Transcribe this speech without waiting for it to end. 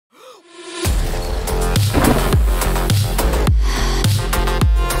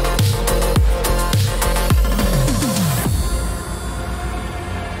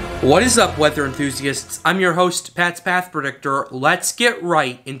What is up, weather enthusiasts? I'm your host, Pat's Path Predictor. Let's get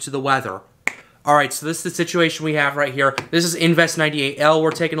right into the weather. Alright, so this is the situation we have right here. This is Invest 98L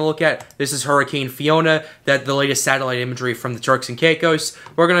we're taking a look at. This is Hurricane Fiona, the latest satellite imagery from the Turks and Caicos.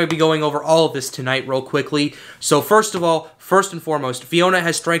 We're going to be going over all of this tonight real quickly. So first and foremost, Fiona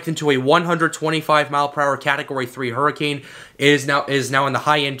has strengthened to a 125-mile-per-hour Category 3 hurricane. It is now in the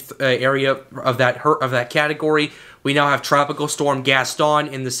high-end area of that category. We now have Tropical Storm Gaston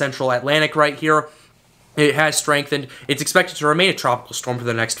in the central Atlantic right here. It has strengthened. It's expected to remain a tropical storm for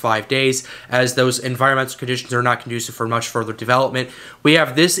the next 5 days, as those environmental conditions are not conducive for much further development. We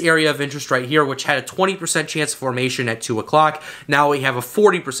have this area of interest right here, which had a 20% chance of formation at 2 o'clock. Now we have a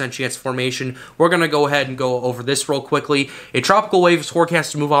 40% chance of formation. We're going to go ahead and go over this real quickly. A tropical wave is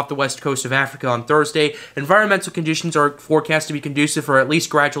forecast to move off the west coast of Africa on Thursday. Environmental conditions are forecast to be conducive for at least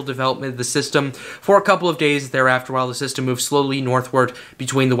gradual development of the system for a couple of days thereafter, while the system moves slowly northward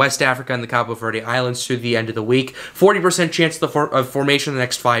between the West Africa and the Cabo Verde Islands through the end of the week. 40% chance of formation in the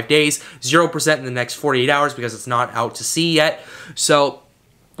next 5 days, 0% in the next 48 hours because it's not out to sea yet. So,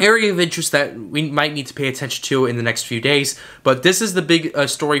 area of interest that we might need to pay attention to in the next few days, but this is the big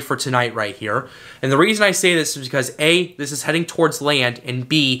story for tonight right here. And the reason I say this is because A, this is heading towards land, and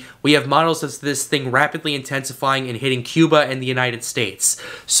B, we have models of this thing rapidly intensifying and hitting Cuba and the United States.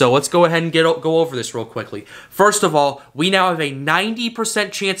 So let's go ahead and go over this real quickly. First of all, we now have a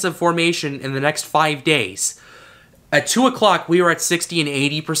 90% chance of formation in the next 5 days. At 2 o'clock, we were at 60 and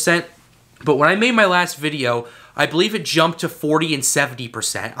 80%, but when I made my last video, I believe it jumped to 40 and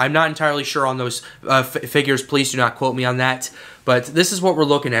 70%. I'm not entirely sure on those figures. Please do not quote me on that. But this is what we're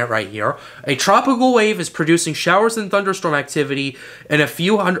looking at right here. A tropical wave is producing showers and thunderstorm activity in a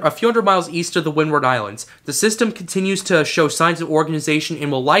few hundred miles east of the Windward Islands. The system continues to show signs of organization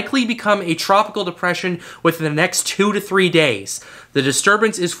and will likely become a tropical depression within the next 2 to 3 days. The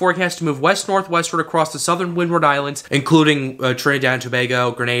disturbance is forecast to move west-northwestward across the southern Windward Islands, including Trinidad and Tobago,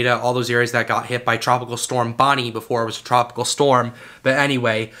 Grenada, all those areas that got hit by Tropical Storm Bonnie before it was a tropical storm. But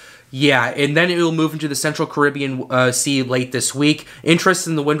anyway, yeah, and then it will move into the Central Caribbean Sea late this week. Interests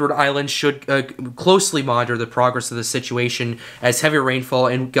in the Windward Islands should closely monitor the progress of the situation, as heavy rainfall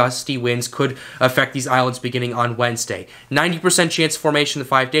and gusty winds could affect these islands beginning on Wednesday. 90% chance of formation in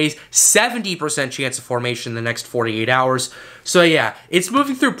 5 days, 70% chance of formation in the next 48 hours. So yeah, it's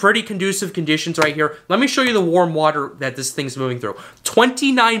moving through pretty conducive conditions right here. Let me show you the warm water that this thing's moving through.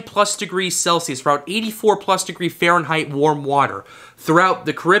 29 plus degrees Celsius, about 84 plus degree Fahrenheit warm water throughout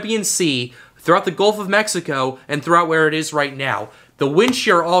the Caribbean Sea, throughout the Gulf of Mexico, and throughout where it is right now. The wind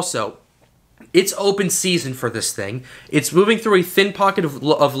shear also, it's open season for this thing. It's moving through a thin pocket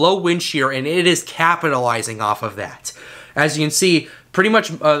of low wind shear, and it is capitalizing off of that. As you can see, pretty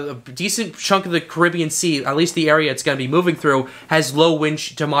much a decent chunk of the Caribbean Sea, at least the area it's going to be moving through, has low wind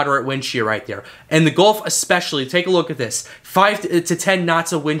to moderate wind shear right there. And the Gulf especially, take a look at this. 5 to 10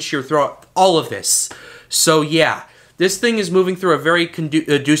 knots of wind shear throughout all of this. So yeah, this thing is moving through a very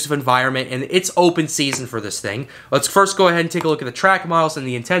conducive environment, and it's open season for this thing. Let's first go ahead and take a look at the track models and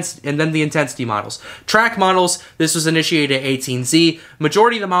then the intensity models. Track models, this was initiated at 18Z.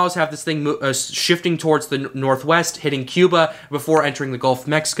 Majority of the models have this thing shifting towards the northwest, hitting Cuba before entering the Gulf of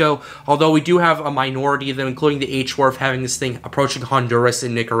Mexico, although we do have a minority of them, including the H-Wharf, having this thing approaching Honduras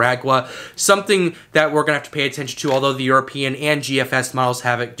and Nicaragua. Something that we're going to have to pay attention to, although the European and GFS models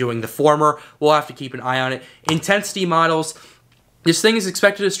have it doing the former. We'll have to keep an eye on it. Intensity models, this thing is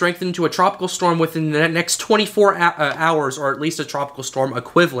expected to strengthen into a tropical storm within the next 24 hours, or at least a tropical storm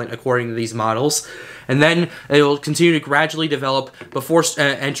equivalent according to these models. And then it will continue to gradually develop before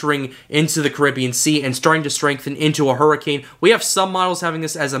entering into the Caribbean Sea and starting to strengthen into a hurricane. We have some models having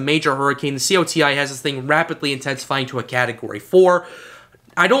this as a major hurricane. The COTI has this thing rapidly intensifying to a Category 4.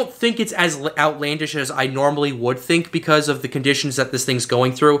 I don't think it's as outlandish as I normally would think because of the conditions that this thing's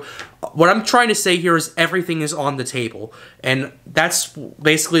going through. What I'm trying to say here is everything is on the table, and that's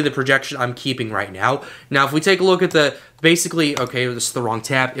basically the projection I'm keeping right now. Now, if we take a look at the, okay, this is the wrong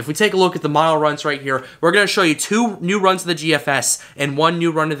tab. If we take a look at the model runs right here, we're going to show you 2 new runs of the GFS and 1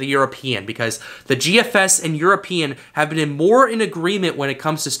 new run of the European, because the GFS and European have been more in agreement when it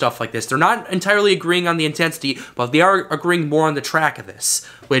comes to stuff like this. They're not entirely agreeing on the intensity, but they are agreeing more on the track of this,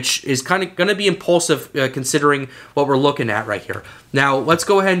 which is kind of going to be impulsive considering what we're looking at right here. Now, let's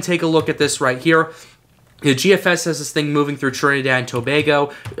go ahead and take a look at this right here. The GFS has this thing moving through Trinidad and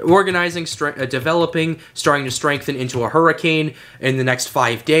Tobago, organizing, developing, starting to strengthen into a hurricane in the next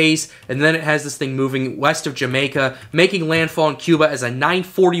 5 days. And then it has this thing moving west of Jamaica, making landfall in Cuba as a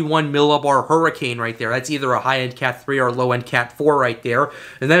 941 millibar hurricane right there. That's either a high-end Cat 3 or a low-end Cat 4 right there.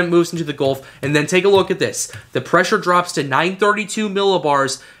 And then it moves into the Gulf. And then take a look at this. The pressure drops to 932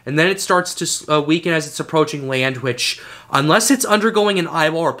 millibars, and then it starts to weaken as it's approaching land, which, unless it's undergoing an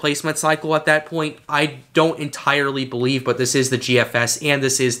eyewall replacement cycle at that point, I don't entirely believe, but this is the GFS, and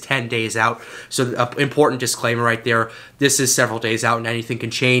this is 10 days out. So, important disclaimer right there. This is several days out, and anything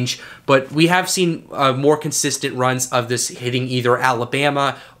can change. But we have seen more consistent runs of this hitting either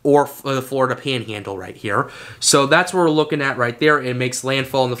Alabama or the Florida Panhandle right here. So that's what we're looking at right there. It makes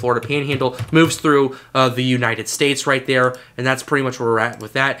landfall in the Florida Panhandle, moves through the United States right there, and that's pretty much where we're at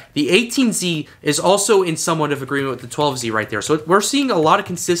with that. The 18Z is also in somewhat of agreement with the 12Z right there. So we're seeing a lot of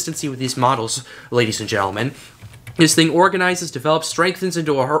consistency with these models, ladies and gentlemen. This thing organizes, develops, strengthens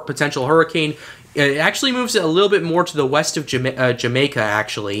into a potential hurricane. It actually moves it a little bit more to the west of Jamaica,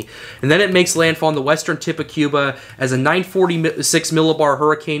 actually. And then it makes landfall on the western tip of Cuba as a 946 millibar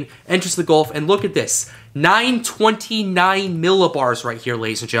hurricane, enters the Gulf, and look at this. 929 millibars right here,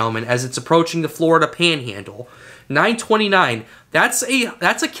 ladies and gentlemen, as it's approaching the Florida Panhandle. 929. That's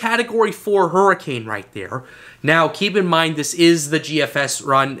a Category 4 hurricane right there. Now, keep in mind, this is the GFS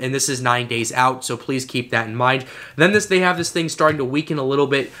run, and this is 9 days out, so please keep that in mind. Then they have this thing starting to weaken a little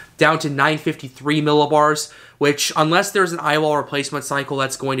bit, down to 953 millibars, which, unless there's an eyewall replacement cycle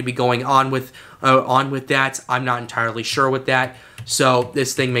that's going to be going on with that, I'm not entirely sure with that. So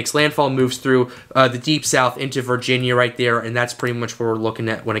this thing makes landfall, moves through the deep south into Virginia right there, and that's pretty much what we're looking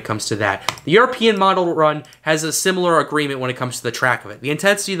at when it comes to that. The European model run has a similar agreement when it comes to the track of it. The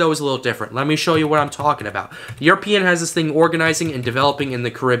intensity, though, is a little different. Let me show you what I'm talking about. The European has this thing organizing and developing in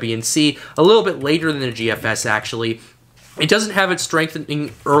the Caribbean Sea a little bit later than the GFS, actually. It doesn't have it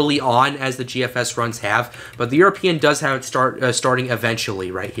strengthening early on as the GFS runs have, but the European does have it starting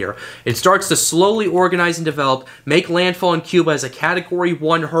eventually right here. It starts to slowly organize and develop, make landfall in Cuba as a Category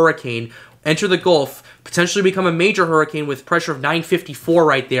 1 hurricane, enter the Gulf, potentially become a major hurricane with pressure of 954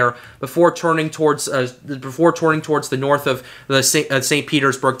 right there before turning towards the north of the St.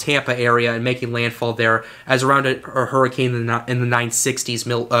 Petersburg, Tampa area and making landfall there as around a hurricane in the 960s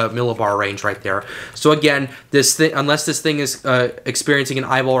millibar range right there. So again, unless this thing is experiencing an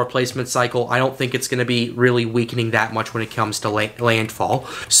eyewall replacement cycle, I don't think it's going to be really weakening that much when it comes to landfall.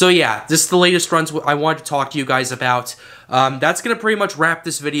 So yeah, this is the latest runs I wanted to talk to you guys about. That's going to pretty much wrap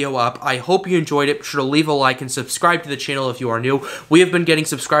this video up. I hope you enjoyed it. Be sure to leave a like and subscribe to the channel if you are new. We have been getting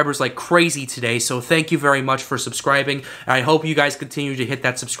subscribers like crazy today, so thank you very much for subscribing. And I hope you guys continue to hit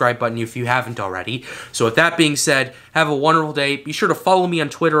that subscribe button if you haven't already. So with that being said, have a wonderful day. Be sure to follow me on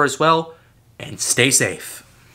Twitter as well, and stay safe.